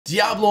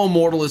Diablo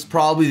Immortal is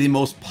probably the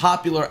most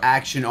popular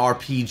action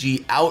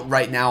RPG out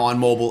right now on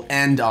mobile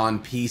and on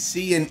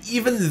PC, and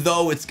even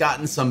though it's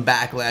gotten some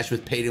backlash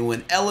with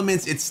pay-to-win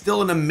elements, it's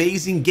still an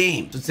amazing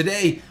game. So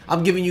today,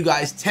 I'm giving you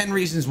guys 10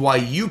 reasons why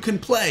you can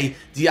play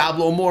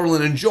Diablo Immortal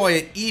and enjoy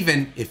it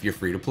even if you're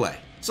free to play.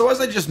 So as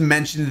I just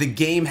mentioned, the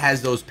game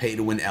has those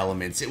pay-to-win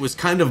elements. It was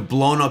kind of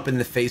blown up in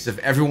the face of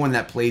everyone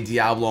that played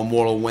Diablo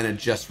Immortal when it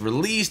just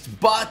released,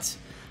 but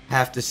I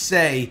have to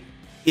say,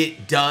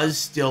 it does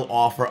still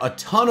offer a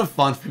ton of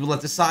fun for people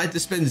that decide to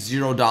spend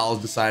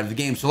 $0 inside of the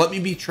game. So let me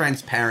be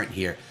transparent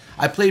here.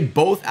 I played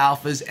both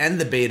alphas and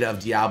the beta of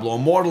Diablo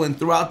Immortal, and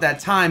throughout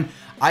that time,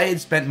 I had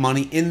spent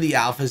money in the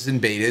alphas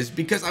and betas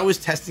because I was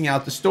testing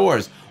out the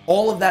stores.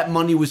 All of that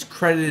money was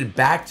credited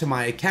back to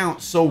my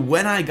account, so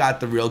when I got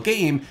the real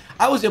game,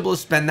 I was able to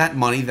spend that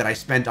money that I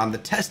spent on the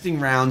testing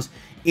rounds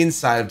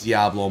inside of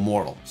Diablo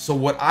Immortal. So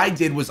what I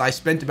did was I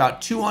spent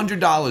about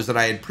 $200 that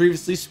I had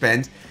previously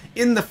spent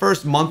in the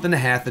first month and a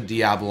half of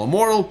Diablo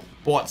Immortal,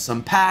 bought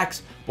some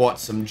packs, bought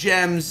some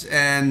gems,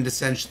 and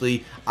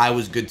essentially I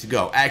was good to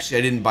go. Actually,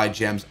 I didn't buy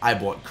gems, I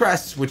bought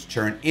crests, which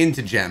turned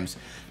into gems.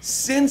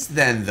 Since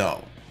then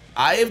though,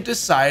 I have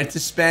decided to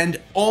spend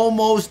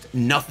almost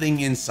nothing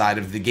inside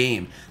of the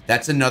game.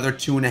 That's another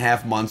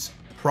 2.5 months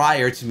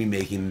prior to me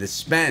making this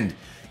spend.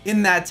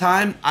 In that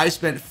time, I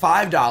spent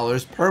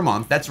 $5 per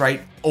month. That's right,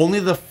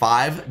 only the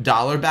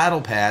 $5 battle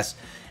pass,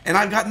 and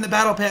I've gotten the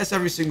battle pass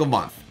every single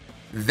month.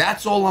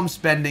 That's all I'm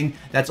spending.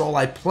 That's all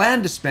I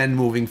plan to spend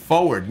moving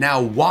forward.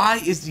 Now, why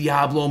is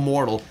Diablo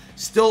Immortal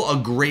still a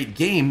great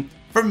game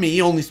for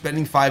me, only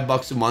spending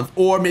 $5 a month,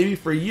 or maybe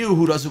for you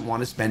who doesn't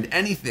want to spend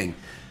anything?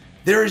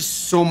 There is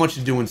so much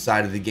to do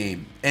inside of the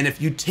game, and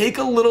if you take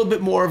a little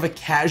bit more of a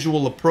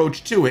casual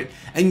approach to it,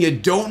 and you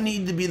don't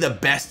need to be the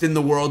best in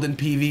the world in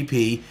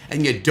PvP,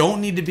 and you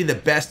don't need to be the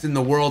best in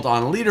the world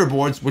on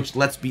leaderboards, which,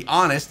 let's be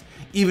honest,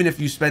 even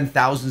if you spend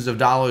thousands of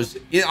dollars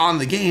on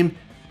the game,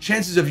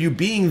 chances of you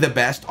being the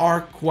best are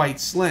quite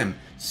slim.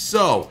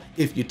 So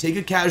if you take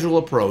a casual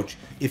approach,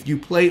 if you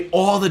play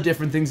all the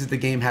different things that the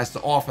game has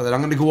to offer that I'm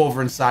going to go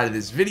over inside of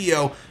this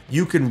video,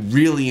 you can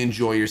really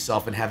enjoy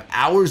yourself and have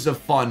hours of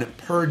fun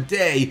per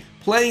day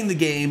playing the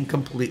game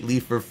completely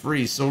for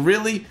free. So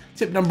really,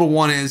 tip number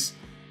one is,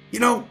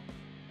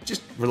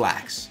 just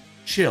relax,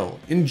 chill,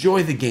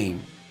 enjoy the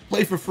game,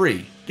 play for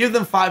free. Give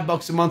them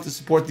 $5 a month to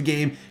support the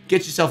game,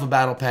 get yourself a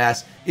battle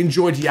pass,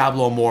 enjoy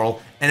Diablo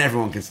Immortal, and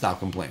everyone can stop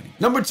complaining.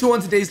 Number 2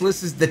 on today's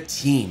list is the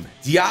team.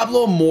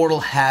 Diablo Immortal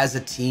has a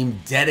team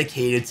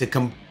dedicated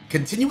to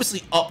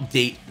continuously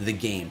update the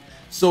game.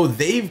 So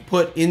they've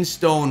put in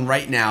stone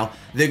right now,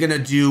 they're gonna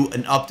do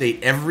an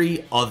update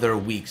every other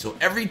week. So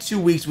every 2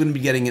 weeks, we're gonna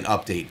be getting an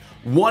update.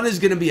 One is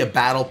gonna be a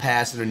battle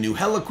pass and a new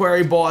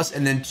Heliquary boss,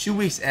 and then 2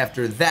 weeks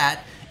after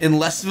that,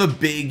 unless of a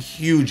big,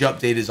 huge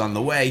update is on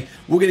the way,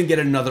 we're going to get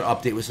another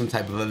update with some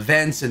type of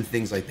events and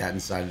things like that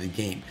inside of the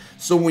game.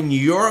 So when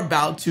you're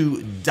about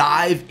to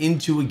dive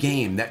into a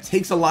game that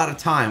takes a lot of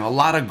time, a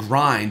lot of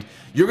grind,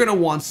 you're going to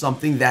want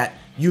something that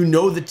you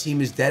know the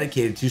team is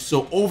dedicated to,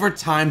 so over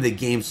time the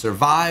game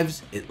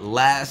survives, it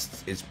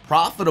lasts, it's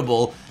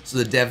profitable, so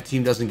the dev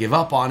team doesn't give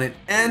up on it,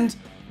 and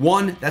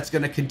one that's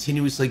going to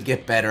continuously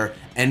get better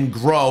and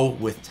grow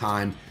with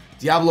time.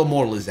 Diablo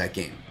Immortal is that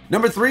game.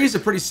 Number 3 is a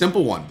pretty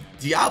simple one.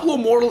 Diablo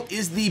Immortal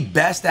is the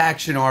best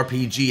action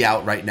RPG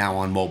out right now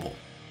on mobile.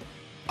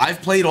 I've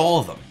played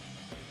all of them.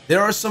 There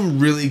are some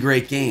really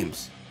great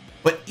games,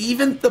 but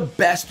even the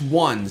best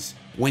ones,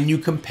 when you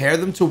compare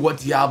them to what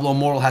Diablo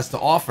Immortal has to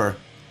offer,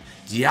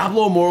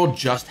 Diablo Immortal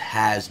just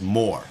has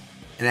more.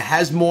 And it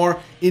has more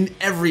in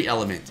every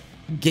element.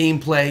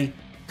 Gameplay,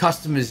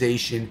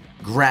 customization,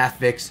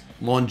 graphics,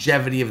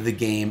 longevity of the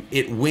game.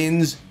 It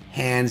wins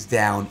hands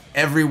down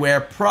everywhere.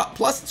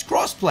 Plus it's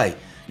crossplay.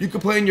 You can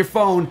play on your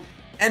phone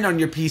and on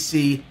your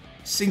PC,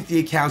 sync the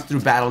accounts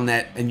through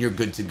Battle.net, and you're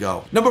good to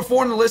go. Number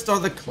 4 on the list are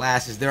the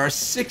classes. There are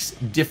 6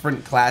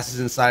 different classes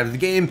inside of the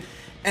game,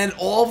 and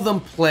all of them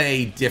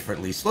play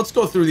differently. So let's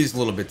go through these a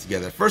little bit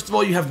together. First of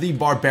all, you have the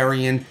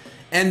Barbarian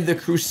and the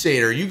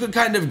Crusader. You could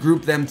kind of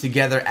group them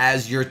together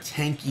as your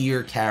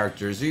tankier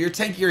characters or your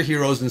tankier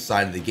heroes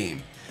inside of the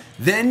game.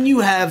 Then you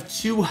have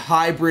 2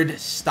 hybrid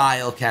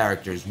style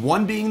characters,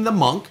 one being the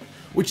Monk,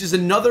 which is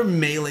another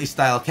melee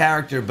style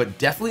character, but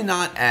definitely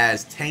not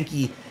as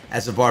tanky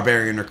as a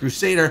Barbarian or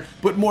Crusader,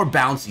 but more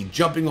bouncy,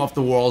 jumping off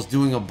the walls,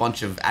 doing a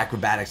bunch of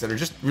acrobatics that are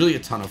just really a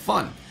ton of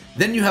fun.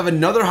 Then you have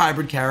another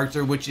hybrid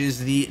character, which is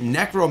the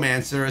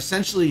Necromancer.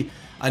 Essentially,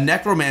 a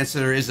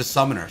Necromancer is a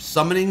summoner,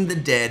 summoning the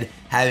dead,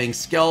 having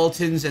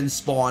skeletons and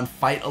spawn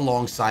fight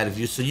alongside of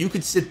you, so you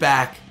could sit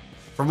back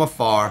from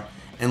afar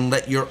and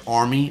let your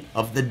army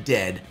of the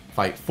dead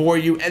fight for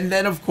you. And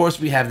then, of course,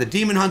 we have the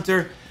Demon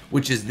Hunter,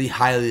 which is the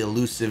highly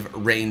elusive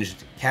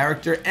ranged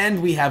character,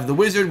 and we have the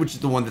Wizard, which is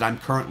the one that I'm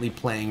currently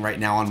playing right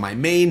now on my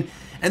main.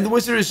 And the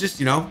Wizard is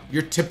just,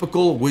 your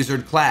typical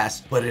Wizard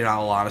class, but in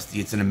all honesty,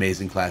 it's an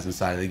amazing class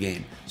inside of the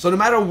game. So no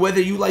matter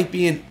whether you like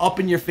being up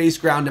in your face,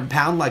 ground and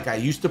pound like I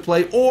used to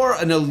play, or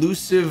an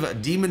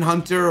elusive Demon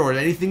Hunter or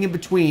anything in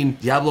between,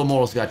 Diablo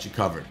Immortal's got you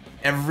covered.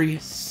 Every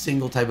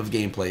single type of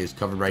gameplay is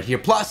covered right here.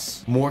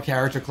 Plus, more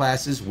character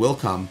classes will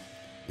come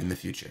in the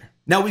future.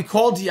 Now, we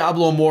call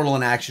Diablo Immortal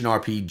an action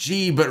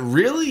RPG, but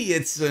really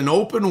it's an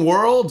open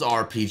world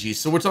RPG.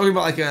 So we're talking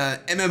about like a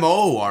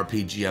MMO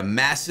RPG, a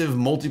massive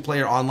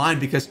multiplayer online,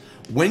 because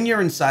when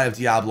you're inside of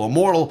Diablo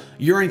Immortal,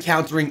 you're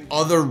encountering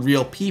other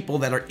real people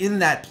that are in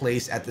that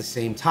place at the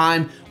same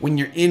time. When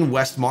you're in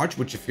Westmarch,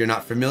 which if you're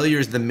not familiar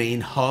is the main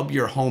hub,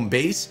 your home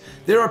base,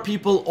 there are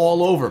people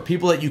all over,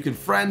 people that you can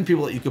friend,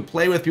 people that you can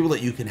play with, people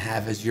that you can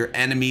have as your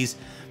enemies.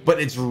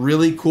 But it's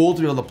really cool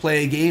to be able to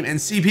play a game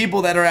and see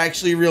people that are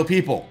actually real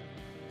people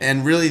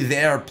and really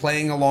they're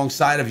playing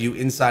alongside of you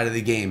inside of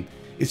the game.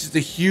 It's just a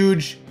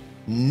huge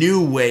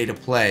new way to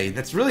play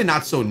that's really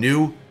not so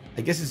new.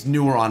 I guess it's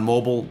newer on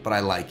mobile, but I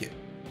like it.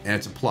 And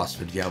it's a plus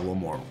for Diablo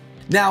Immortal.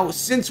 Now,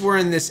 since we're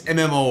in this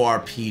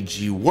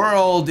MMORPG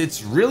world,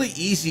 it's really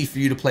easy for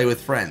you to play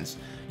with friends.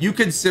 You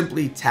could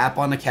simply tap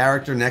on a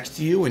character next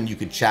to you and you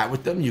could chat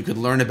with them. You could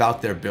learn about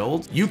their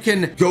build. You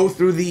can go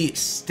through the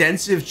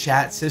extensive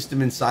chat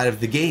system inside of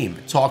the game,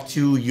 talk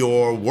to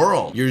your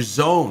world, your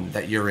zone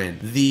that you're in,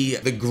 the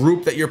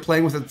group that you're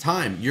playing with at the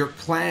time, your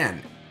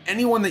clan.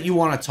 Anyone that you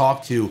want to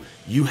talk to,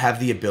 you have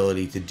the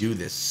ability to do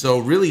this. So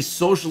really,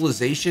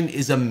 socialization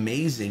is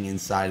amazing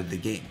inside of the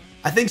game.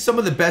 I think some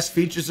of the best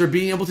features are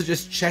being able to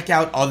just check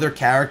out other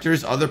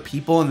characters, other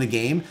people in the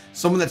game,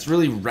 someone that's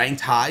really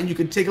ranked high, and you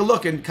can take a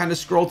look and kind of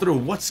scroll through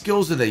what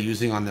skills are they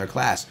using on their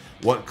class,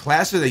 what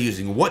class are they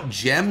using, what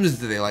gems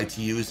do they like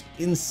to use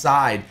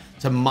inside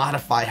to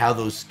modify how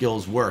those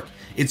skills work.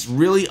 It's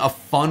really a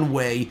fun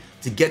way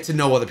to get to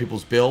know other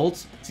people's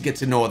builds, to get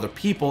to know other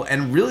people,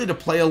 and really to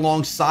play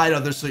alongside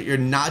others so you're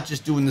not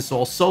just doing this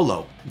all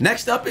solo.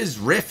 Next up is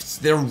rifts.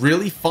 They're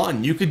really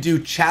fun. You could do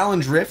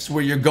challenge rifts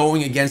where you're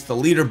going against the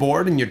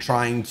leaderboard and you're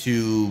trying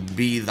to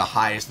be the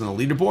highest on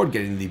the leaderboard,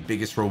 getting the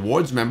biggest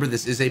rewards. Remember,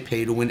 this is a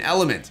pay-to-win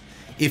element.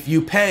 If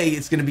you pay,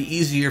 it's going to be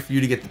easier for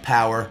you to get the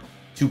power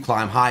to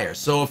climb higher.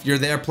 So if you're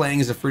there playing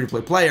as a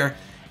free-to-play player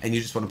and you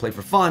just want to play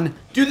for fun,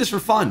 do this for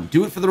fun.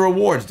 Do it for the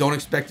rewards. Don't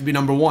expect to be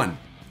number one.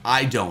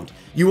 I don't.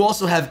 You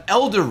also have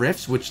Elder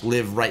Rifts, which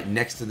live right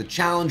next to the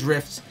Challenge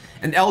Rifts.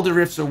 And Elder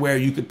Rifts are where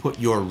you could put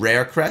your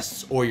rare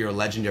crests or your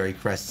legendary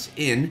crests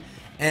in.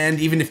 And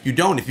even if you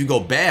don't, if you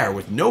go bare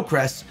with no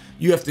crests,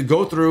 you have to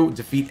go through,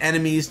 defeat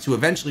enemies to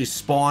eventually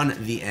spawn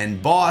the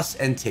end boss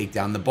and take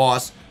down the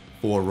boss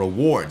for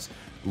rewards.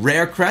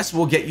 Rare crests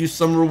will get you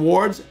some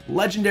rewards.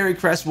 Legendary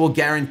crests will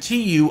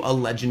guarantee you a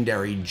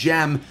legendary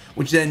gem,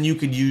 which then you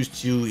could use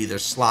to either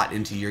slot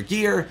into your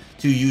gear,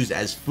 to use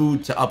as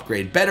food to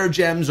upgrade better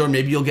gems, or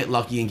maybe you'll get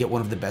lucky and get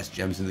one of the best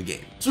gems in the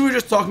game. So we're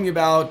just talking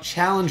about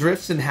challenge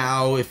rifts and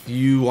how if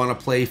you want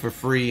to play for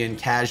free and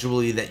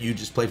casually that you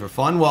just play for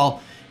fun.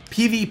 Well,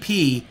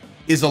 PvP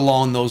is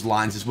along those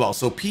lines as well.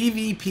 So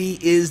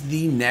PvP is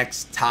the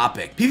next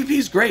topic. PvP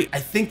is great. I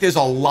think there's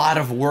a lot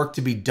of work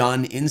to be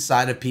done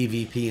inside of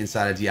PvP,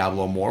 inside of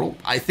Diablo Immortal.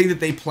 I think that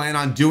they plan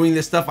on doing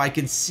this stuff. I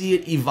could see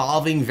it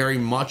evolving very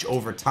much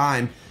over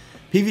time.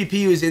 PvP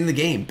is in the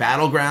game.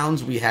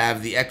 Battlegrounds, we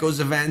have the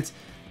Echoes event.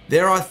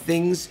 There are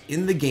things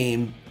in the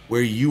game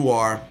where you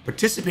are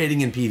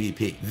participating in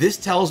PvP. This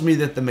tells me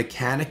that the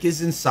mechanic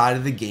is inside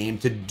of the game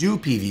to do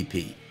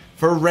PvP.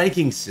 For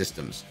ranking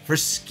systems, for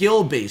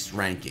skill-based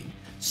ranking.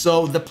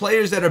 So the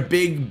players that are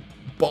big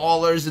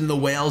ballers and the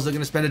whales are going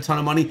to spend a ton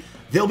of money,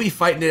 they'll be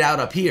fighting it out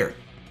up here.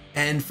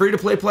 And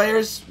free-to-play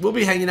players will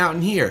be hanging out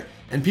in here.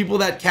 And people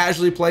that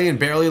casually play and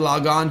barely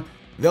log on,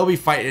 they'll be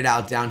fighting it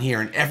out down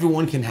here. And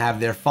everyone can have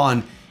their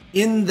fun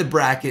in the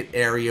bracket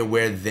area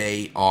where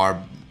they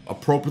are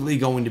appropriately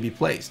going to be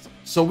placed.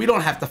 So we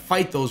don't have to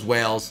fight those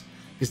whales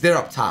because they're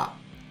up top.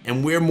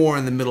 And we're more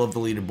in the middle of the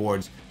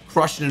leaderboards,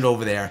 crushing it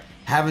over there,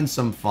 having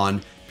some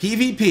fun.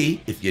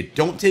 PvP, if you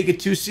don't take it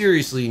too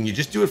seriously and you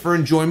just do it for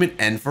enjoyment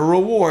and for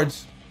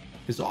rewards,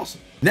 is awesome.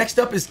 Next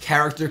up is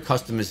character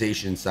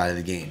customization inside of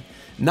the game.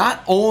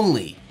 Not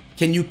only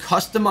can you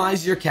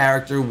customize your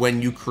character when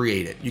you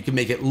create it, you can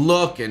make it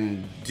look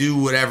and do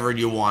whatever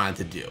you want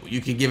it to do.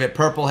 You can give it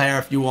purple hair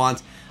if you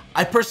want.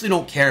 I personally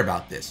don't care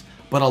about this,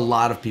 but a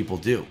lot of people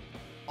do.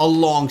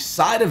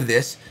 Alongside of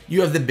this, you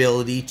have the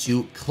ability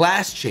to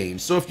class change.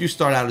 So if you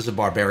start out as a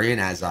barbarian,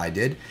 as I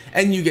did,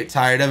 and you get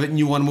tired of it and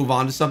you want to move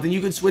on to something, you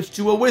can switch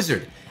to a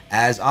wizard,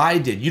 as I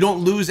did. You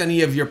don't lose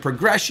any of your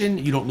progression,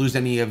 you don't lose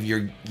any of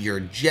your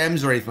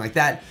gems or anything like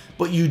that,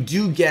 but you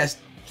do get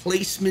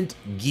placement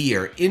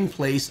gear in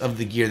place of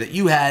the gear that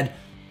you had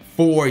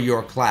for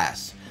your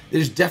class.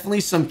 There's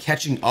definitely some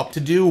catching up to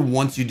do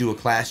once you do a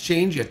class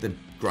change. You have to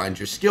grind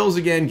your skills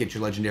again, get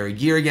your legendary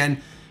gear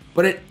again,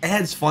 but it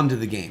adds fun to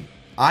the game.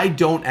 I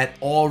don't at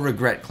all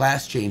regret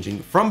class changing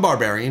from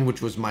Barbarian,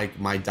 which was my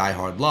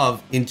diehard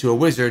love, into a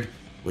Wizard,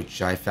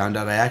 which I found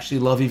out I actually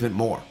love even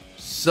more.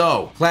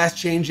 So, class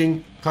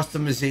changing,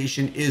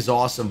 customization is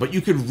awesome, but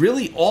you could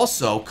really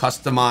also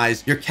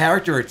customize your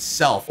character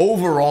itself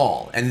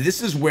overall. And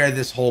this is where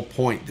this whole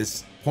point,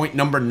 this point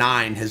number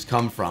 9 has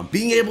come from.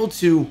 Being able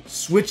to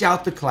switch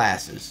out the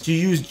classes, to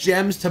use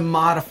gems to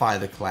modify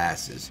the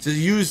classes, to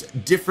use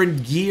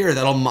different gear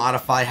that'll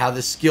modify how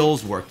the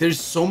skills work. There's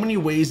so many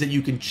ways that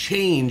you can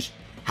change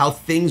how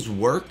things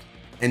work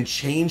and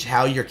change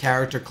how your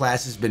character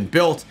class has been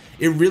built.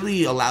 It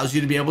really allows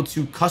you to be able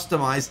to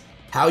customize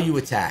how you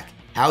attack,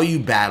 how you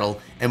battle,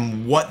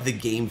 and what the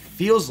game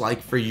feels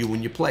like for you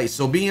when you play.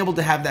 So being able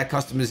to have that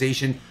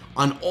customization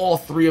on all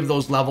 3 of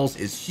those levels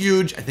is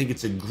huge. I think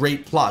it's a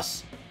great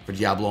plus for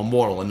Diablo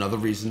Immortal, another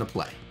reason to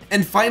play.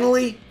 And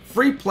finally,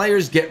 free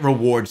players get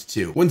rewards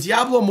too. When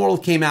Diablo Immortal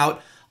came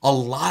out, a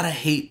lot of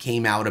hate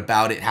came out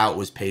about it, how it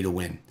was pay to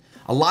win.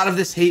 A lot of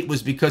this hate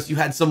was because you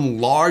had some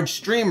large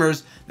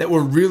streamers that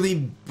were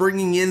really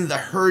bringing in the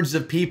herds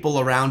of people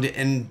around it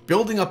and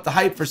building up the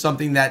hype for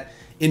something that,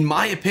 in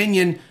my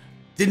opinion,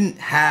 didn't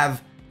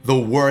have the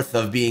worth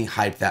of being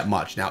hyped that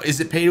much. Now, is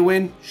it pay to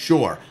win?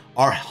 Sure.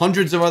 Are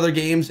hundreds of other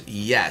games?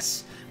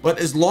 Yes. But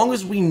as long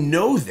as we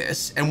know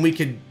this and we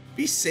could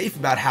be safe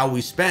about how we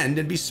spend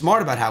and be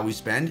smart about how we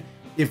spend,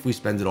 if we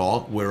spend it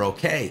all, we're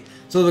okay.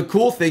 So the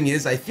cool thing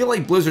is, I feel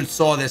like Blizzard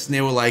saw this and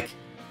they were like,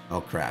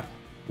 oh crap,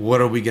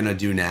 what are we gonna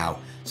do now?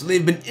 So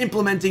they've been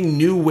implementing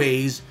new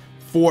ways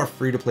for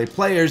free-to-play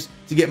players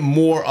to get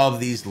more of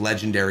these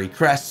legendary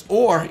crests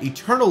or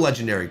eternal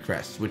legendary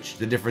crests, which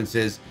the difference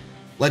is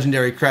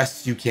legendary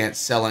crests, you can't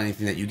sell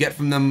anything that you get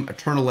from them.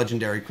 Eternal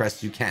legendary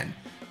crests, you can.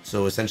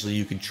 So essentially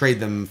you could trade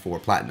them for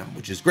platinum,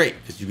 which is great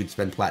because you could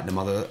spend platinum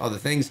on other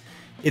things.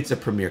 It's a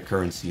premier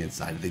currency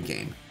inside of the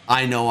game.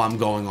 I know I'm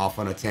going off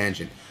on a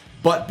tangent,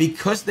 but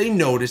because they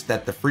noticed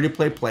that the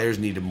free-to-play players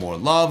needed more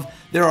love,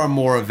 there are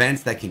more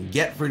events that can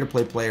get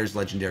free-to-play players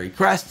legendary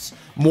crests,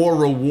 more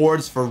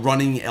rewards for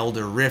running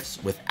Elder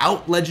Rifts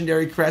without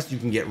legendary crests. You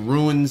can get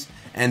runes,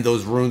 and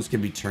those runes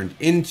can be turned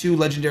into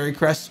legendary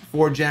crests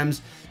for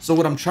gems. So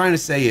what I'm trying to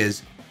say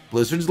is,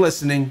 Blizzard's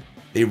listening.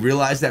 They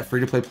realize that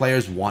free-to-play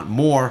players want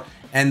more,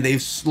 and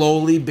they've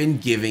slowly been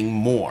giving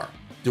more.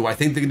 Do I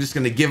think they're just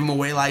going to give them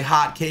away like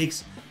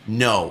hotcakes?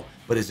 No.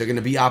 But is there going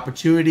to be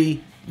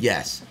opportunity?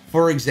 Yes.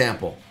 For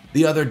example,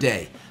 the other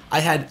day, I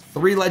had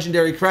 3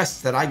 legendary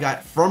crests that I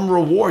got from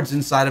rewards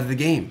inside of the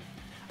game.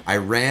 I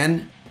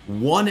ran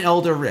 1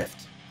 Elder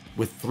Rift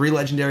with 3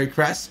 legendary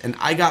crests, and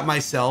I got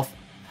myself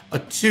a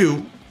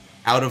 2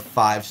 out of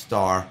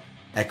 5-star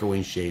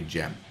Echoing Shade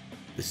gem.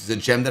 This is a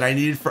gem that I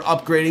needed for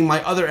upgrading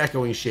my other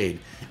Echoing Shade.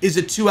 Is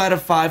a 2 out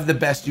of 5 the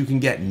best you can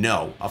get?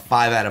 No. A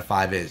 5 out of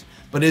 5 is.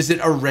 But is it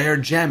a rare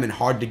gem and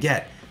hard to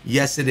get?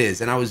 Yes, it is.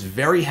 And I was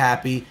very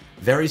happy,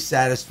 very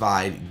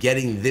satisfied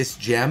getting this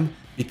gem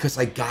because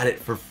I got it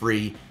for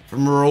free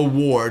from a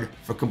reward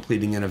for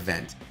completing an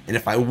event. And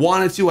if I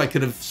wanted to, I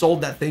could have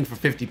sold that thing for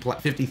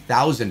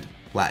 50,000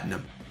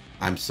 platinum.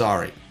 I'm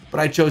sorry. But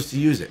I chose to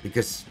use it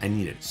because I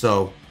need it.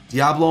 So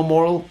Diablo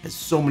Immortal has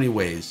so many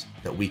ways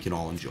that we can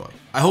all enjoy.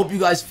 I hope you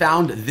guys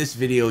found this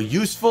video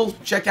useful.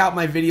 Check out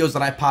my videos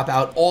that I pop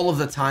out all of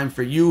the time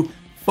for you,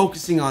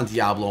 focusing on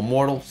Diablo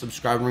Immortal.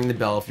 Subscribe and ring the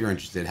bell if you're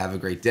interested. Have a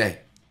great day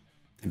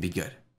and be good.